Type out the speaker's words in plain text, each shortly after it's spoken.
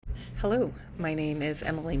Hello, my name is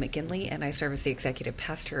Emily McGinley, and I serve as the executive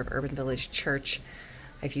pastor of Urban Village Church.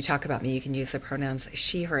 If you talk about me, you can use the pronouns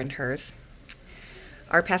she, her, and hers.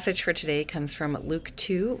 Our passage for today comes from Luke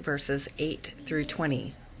 2, verses 8 through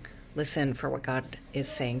 20. Listen for what God is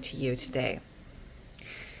saying to you today.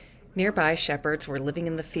 Nearby, shepherds were living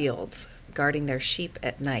in the fields, guarding their sheep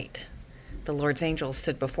at night. The Lord's angel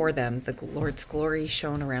stood before them, the Lord's glory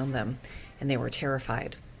shone around them, and they were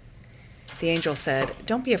terrified. The angel said,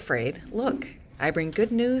 "Don't be afraid. Look, I bring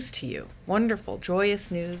good news to you, wonderful, joyous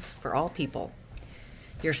news for all people.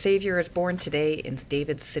 Your Savior is born today in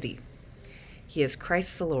David's city. He is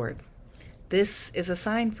Christ the Lord. This is a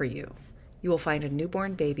sign for you. You will find a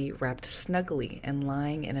newborn baby wrapped snugly and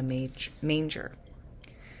lying in a manger."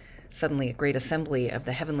 Suddenly, a great assembly of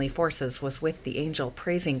the heavenly forces was with the angel,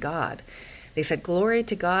 praising God. They said, "Glory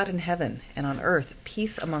to God in heaven, and on earth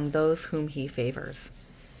peace among those whom he favors."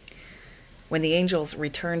 When the angels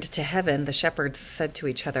returned to heaven, the shepherds said to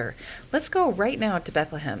each other, "Let's go right now to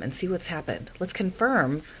Bethlehem and see what's happened. Let's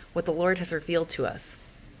confirm what the Lord has revealed to us."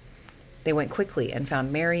 They went quickly and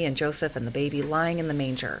found Mary and Joseph and the baby lying in the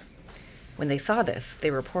manger. When they saw this,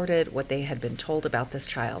 they reported what they had been told about this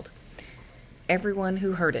child. Everyone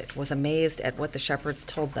who heard it was amazed at what the shepherds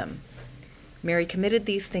told them. Mary committed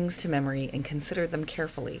these things to memory and considered them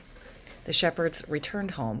carefully. The shepherds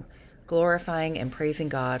returned home, glorifying and praising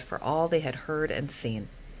God for all they had heard and seen.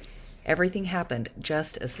 Everything happened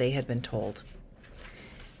just as they had been told.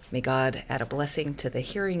 May God add a blessing to the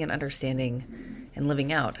hearing and understanding and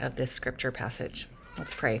living out of this scripture passage.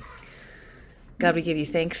 Let's pray. God, we give you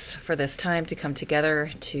thanks for this time to come together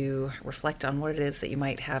to reflect on what it is that you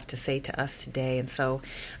might have to say to us today. And so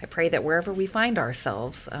I pray that wherever we find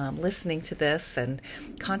ourselves listening to this and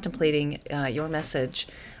contemplating your message,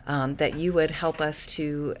 that you would help us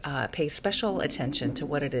to pay special attention to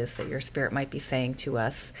what it is that your Spirit might be saying to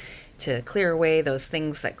us, to clear away those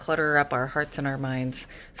things that clutter up our hearts and our minds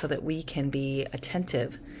so that we can be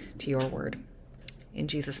attentive to your word. In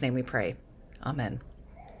Jesus' name we pray. Amen.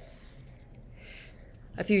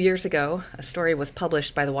 A few years ago, a story was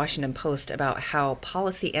published by the Washington Post about how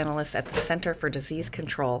policy analysts at the Center for Disease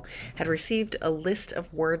Control had received a list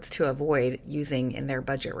of words to avoid using in their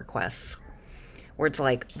budget requests. Words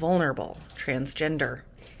like vulnerable, transgender,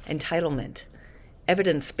 entitlement,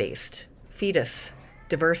 evidence-based, fetus,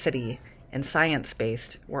 diversity, and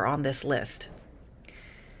science-based were on this list.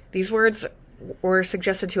 These words were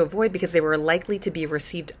suggested to avoid because they were likely to be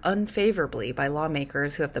received unfavorably by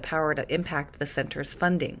lawmakers who have the power to impact the center's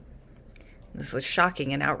funding. This was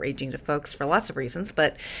shocking and outraging to folks for lots of reasons,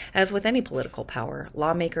 but as with any political power,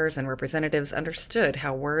 lawmakers and representatives understood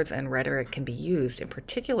how words and rhetoric can be used in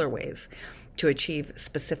particular ways to achieve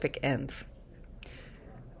specific ends.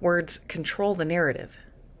 Words control the narrative,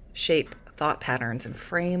 shape thought patterns, and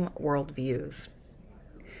frame worldviews.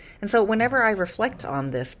 And so whenever I reflect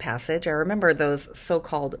on this passage, I remember those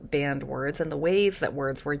so-called banned words and the ways that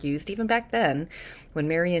words were used even back then when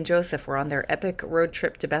Mary and Joseph were on their epic road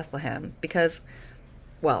trip to Bethlehem. Because,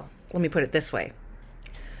 well, let me put it this way.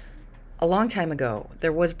 A long time ago,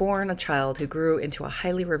 there was born a child who grew into a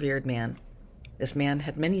highly revered man. This man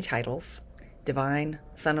had many titles: divine,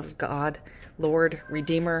 Son of God, Lord,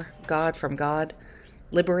 Redeemer, God from God,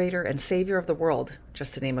 Liberator, and Savior of the world,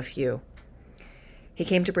 just to name a few. He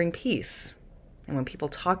came to bring peace, and when people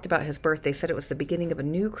talked about his birth, they said it was the beginning of a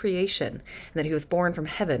new creation, and that he was born from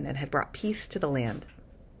heaven and had brought peace to the land.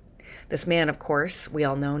 This man, of course, we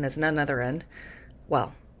all know as none other than,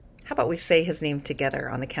 well, how about we say his name together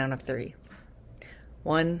on the count of three?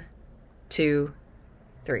 1, 2,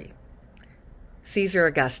 3. Caesar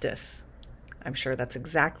Augustus. I'm sure that's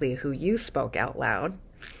exactly who you spoke out loud.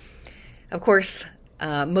 Of course,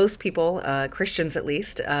 most people, Christians at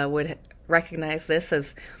least, would recognize this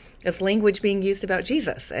as language being used about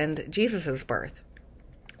Jesus and Jesus's birth.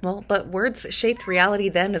 Well, but words shaped reality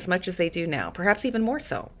then as much as they do now, perhaps even more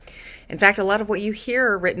so. In fact, a lot of what you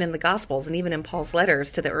hear written in the Gospels and even in Paul's letters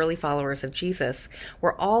to the early followers of Jesus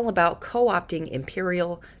were all about co-opting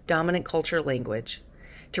imperial, dominant culture language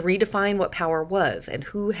to redefine what power was and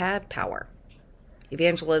who had power.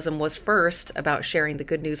 Evangelism was first about sharing the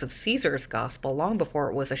good news of Caesar's gospel long before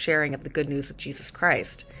it was a sharing of the good news of Jesus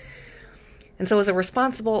Christ. And so as a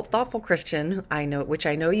responsible, thoughtful Christian, which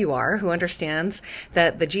I know you are, who understands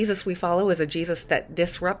that the Jesus we follow is a Jesus that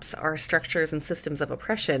disrupts our structures and systems of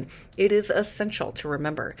oppression, it is essential to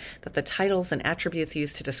remember that the titles and attributes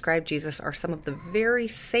used to describe Jesus are some of the very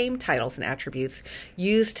same titles and attributes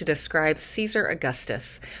used to describe Caesar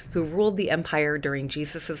Augustus, who ruled the empire during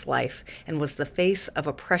Jesus' life and was the face of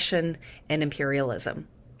oppression and imperialism.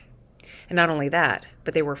 And not only that,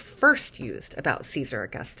 but they were first used about Caesar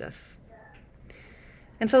Augustus.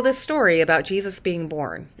 And so this story about Jesus being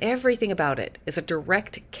born, everything about it is a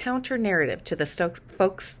direct counter-narrative to the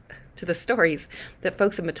stories that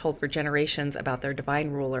folks have been told for generations about their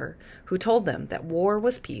divine ruler, who told them that war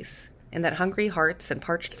was peace and that hungry hearts and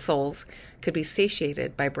parched souls could be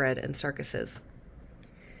satiated by bread and circuses.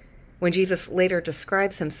 When Jesus later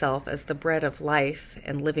describes himself as the bread of life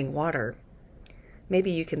and living water,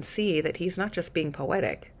 maybe you can see that he's not just being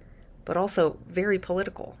poetic, but also very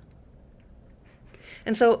political.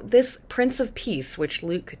 And so this Prince of Peace, which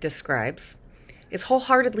Luke describes, is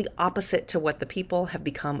wholeheartedly opposite to what the people have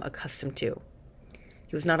become accustomed to.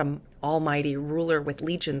 He was not an almighty ruler with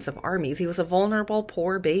legions of armies. He was a vulnerable,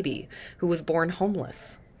 poor baby who was born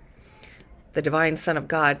homeless. The divine Son of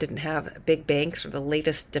God didn't have big banks or the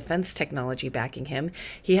latest defense technology backing him.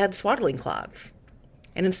 He had swaddling cloths.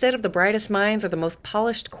 And instead of the brightest minds or the most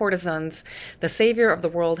polished courtesans, the Savior of the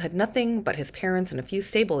world had nothing but his parents and a few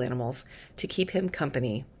stable animals to keep him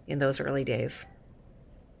company in those early days.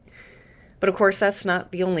 But of course, that's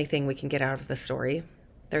not the only thing we can get out of the story.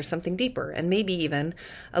 There's something deeper and maybe even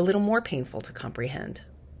a little more painful to comprehend.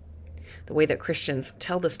 The way that Christians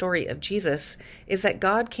tell the story of Jesus is that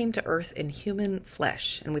God came to earth in human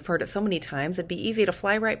flesh, and we've heard it so many times it'd be easy to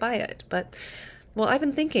fly right by it. But, well, I've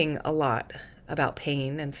been thinking a lot about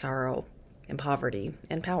pain and sorrow and poverty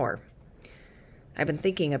and power. I've been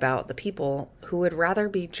thinking about the people who would rather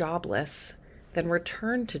be jobless than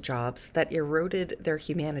return to jobs that eroded their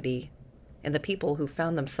humanity, and the people who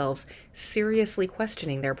found themselves seriously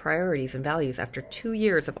questioning their priorities and values after 2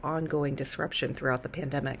 years of ongoing disruption throughout the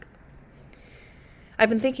pandemic. I've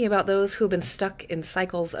been thinking about those who have been stuck in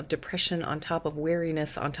cycles of depression on top of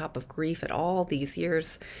weariness, on top of grief that all these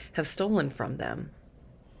years have stolen from them.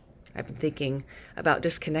 I've been thinking about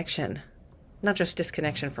disconnection, not just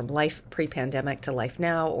disconnection from life pre-pandemic to life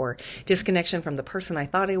now, or disconnection from the person I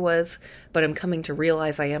thought I was, but I'm coming to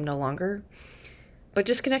realize I am no longer, but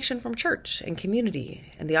disconnection from church and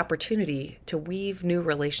community and the opportunity to weave new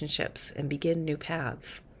relationships and begin new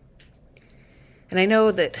paths. And I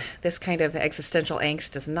know that this kind of existential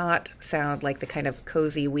angst does not sound like the kind of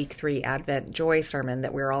cozy week 3 Advent joy sermon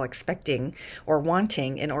that we're all expecting or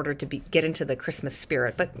wanting in order to get into the Christmas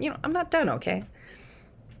spirit. But, I'm not done, okay?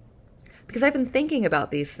 Because I've been thinking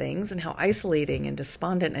about these things and how isolating and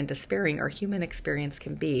despondent and despairing our human experience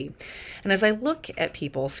can be. And as I look at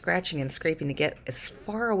people scratching and scraping to get as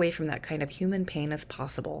far away from that kind of human pain as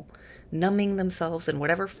possible, numbing themselves in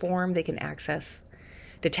whatever form they can access,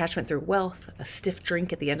 detachment through wealth, a stiff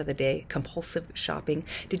drink at the end of the day, compulsive shopping.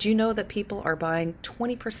 Did you know that people are buying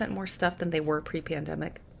 20% more stuff than they were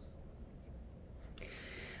pre-pandemic?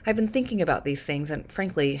 I've been thinking about these things, and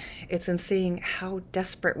frankly, it's in seeing how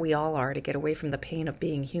desperate we all are to get away from the pain of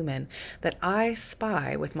being human that I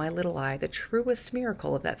spy with my little eye the truest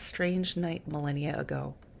miracle of that strange night millennia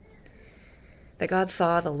ago. That God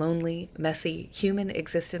saw the lonely, messy, human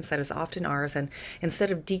existence that is often ours, and instead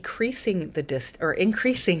of increasing the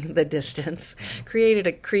distance,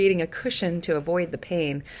 creating a cushion to avoid the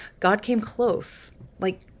pain, God came close,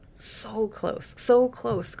 like so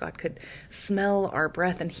close. God could smell our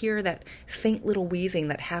breath and hear that faint little wheezing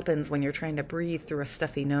that happens when you're trying to breathe through a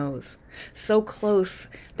stuffy nose. So close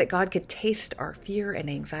that God could taste our fear and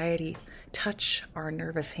anxiety, touch our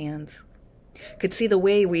nervous hands, could see the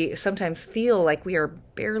way we sometimes feel like we are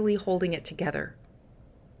barely holding it together.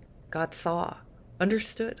 God saw,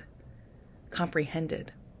 understood,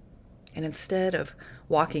 comprehended. And instead of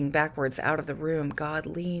walking backwards out of the room, God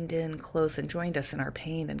leaned in close and joined us in our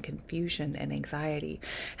pain and confusion and anxiety.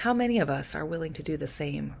 How many of us are willing to do the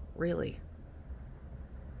same, really?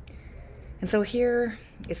 And so here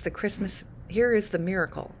is the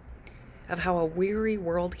miracle of how a weary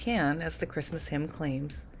world can, as the Christmas hymn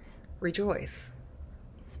claims, rejoice.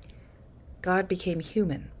 God became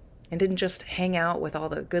human and didn't just hang out with all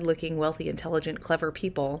the good-looking, wealthy, intelligent, clever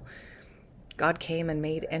people. God came and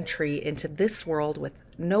made entry into this world with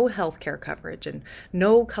no healthcare coverage and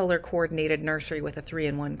no color-coordinated nursery with a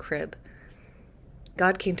 3-in-1 crib.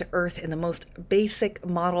 God came to earth in the most basic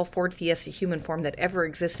model Ford Fiesta human form that ever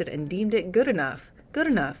existed and deemed it good enough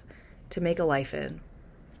to make a life in.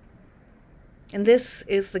 And this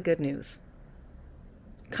is the good news.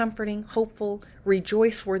 Comforting, hopeful,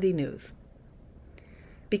 rejoice-worthy news.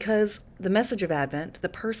 Because the message of Advent, the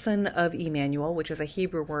person of Emmanuel, which is a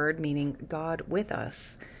Hebrew word meaning God with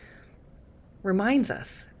us, reminds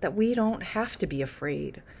us that we don't have to be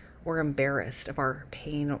afraid or embarrassed of our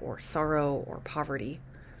pain or sorrow or poverty,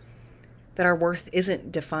 that our worth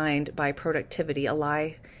isn't defined by productivity, a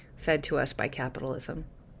lie fed to us by capitalism.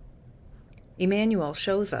 Emmanuel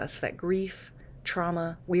shows us that grief,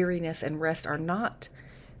 trauma, weariness, and rest are not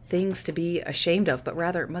things to be ashamed of, but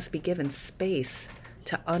rather must be given space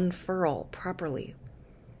to unfurl properly.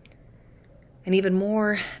 And even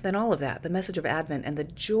more than all of that, the message of Advent and the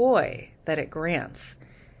joy that it grants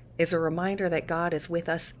is a reminder that God is with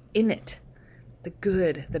us in it, the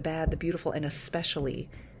good, the bad, the beautiful, and especially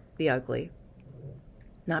the ugly.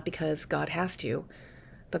 Not because God has to,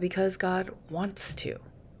 but because God wants to.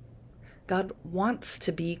 God wants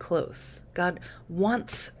to be close. God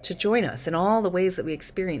wants to join us in all the ways that we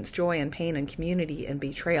experience joy and pain and community and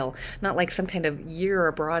betrayal, not like some kind of year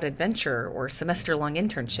abroad adventure or semester-long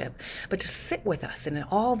internship, but to sit with us in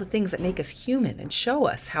all the things that make us human and show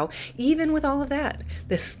us how, even with all of that,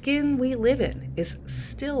 the skin we live in is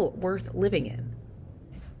still worth living in.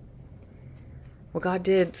 What God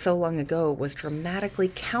did so long ago was dramatically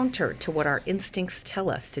counter to what our instincts tell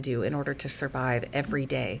us to do in order to survive every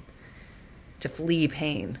day. To flee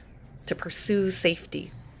pain, to pursue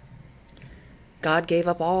safety. God gave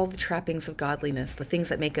up all the trappings of godliness, the things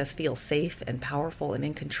that make us feel safe and powerful and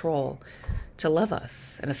in control, to love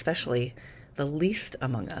us, and especially the least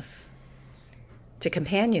among us, to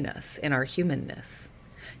companion us in our humanness,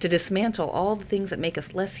 to dismantle all the things that make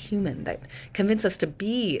us less human, that convince us to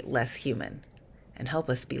be less human, and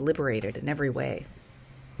help us be liberated in every way.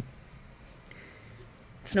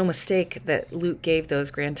 It's no mistake that Luke gave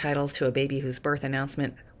those grand titles to a baby whose birth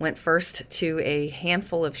announcement went first to a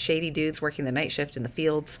handful of shady dudes working the night shift in the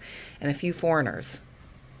fields and a few foreigners.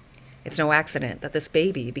 It's no accident that this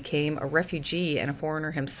baby became a refugee and a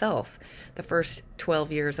foreigner himself the first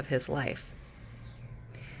 12 years of his life.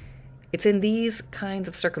 It's in these kinds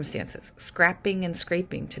of circumstances, scrapping and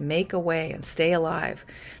scraping to make a way and stay alive,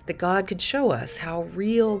 that God could show us how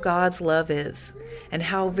real God's love is and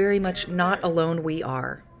how very much not alone we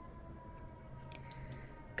are.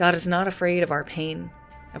 God is not afraid of our pain,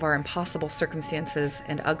 of our impossible circumstances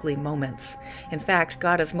and ugly moments. In fact,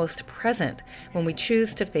 God is most present when we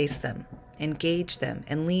choose to face them, engage them,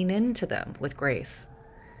 and lean into them with grace.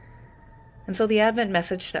 And so the Advent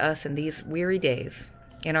message to us in these weary days,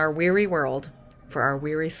 in our weary world, for our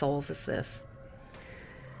weary souls, is this: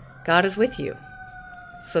 God is with you,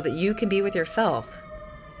 so that you can be with yourself,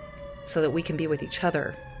 so that we can be with each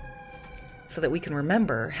other, so that we can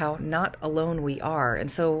remember how not alone we are,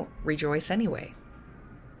 and so rejoice anyway.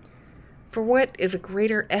 For what is a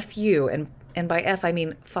greater F-U, and by F I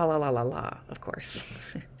mean fa-la-la-la-la, of course.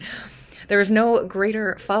 There is no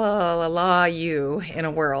greater fa-la-la-la-la you in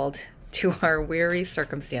a world to our weary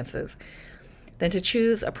circumstances than to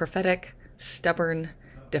choose a prophetic, stubborn,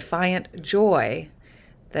 defiant joy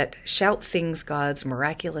that sings God's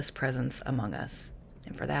miraculous presence among us.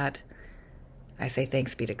 And for that, I say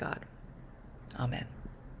thanks be to God. Amen.